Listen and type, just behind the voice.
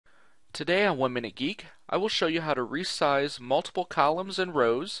Today on 1 Minute Geek, I will show you how to resize multiple columns and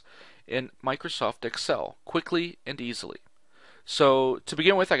rows in Microsoft Excel quickly and easily. So to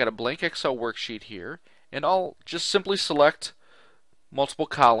begin with, I got a blank Excel worksheet here, and I'll just simply select multiple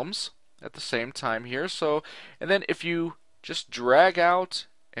columns at the same time here. And then if you just drag out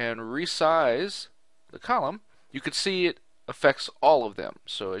and resize the column, you can see it affects all of them.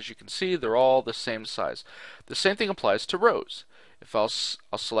 So as you can see, they're all the same size. The same thing applies to rows. If I'll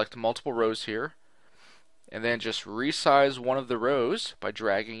select multiple rows here, and then just resize one of the rows by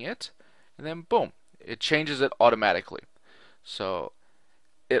dragging it, and then boom, it changes it automatically. So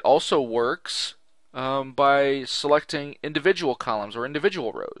it also works by selecting individual columns or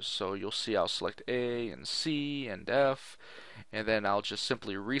individual rows. So you'll see I'll select A and C and F, and then I'll just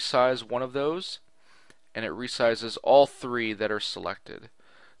simply resize one of those, and it resizes all three that are selected.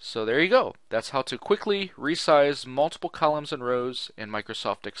 So there you go. That's how to quickly resize multiple columns and rows in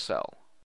Microsoft Excel.